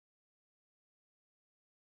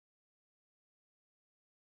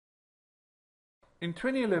In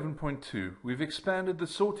 2011.2, we've expanded the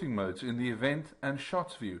sorting modes in the event and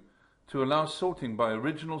shots view to allow sorting by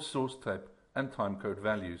original source tape and timecode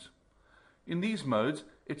values. In these modes,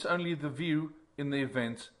 it's only the view in the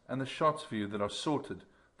events and the shots view that are sorted.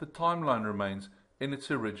 The timeline remains in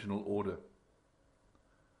its original order.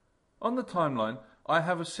 On the timeline, I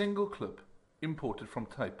have a single clip imported from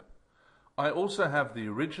tape. I also have the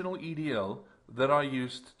original EDL that I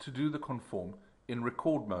used to do the conform in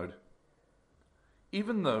record mode.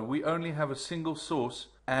 Even though we only have a single source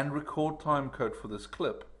and record timecode for this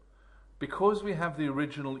clip, because we have the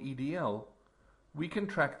original EDL, we can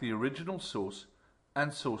track the original source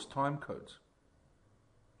and source timecodes.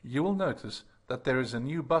 You will notice that there is a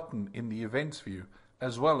new button in the events view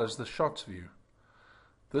as well as the shots view.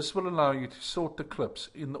 This will allow you to sort the clips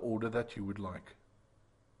in the order that you would like.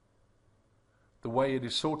 The way it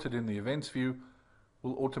is sorted in the events view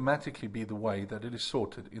will automatically be the way that it is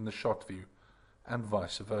sorted in the shot view, and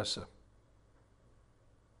vice versa.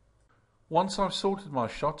 Once I've sorted my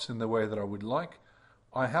shots in the way that I would like,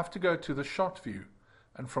 I have to go to the shot view,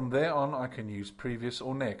 and from there on I can use previous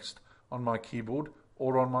or next on my keyboard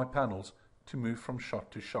or on my panels to move from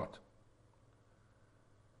shot to shot.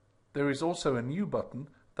 There is also a new button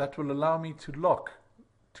that will allow me to lock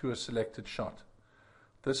to a selected shot.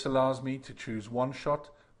 This allows me to choose one shot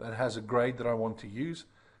that has a grade that I want to use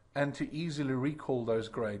and to easily recall those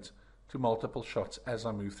grades to multiple shots as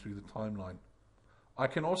I move through the timeline. I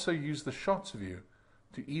can also use the shots view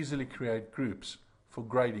to easily create groups for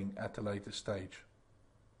grading at a later stage.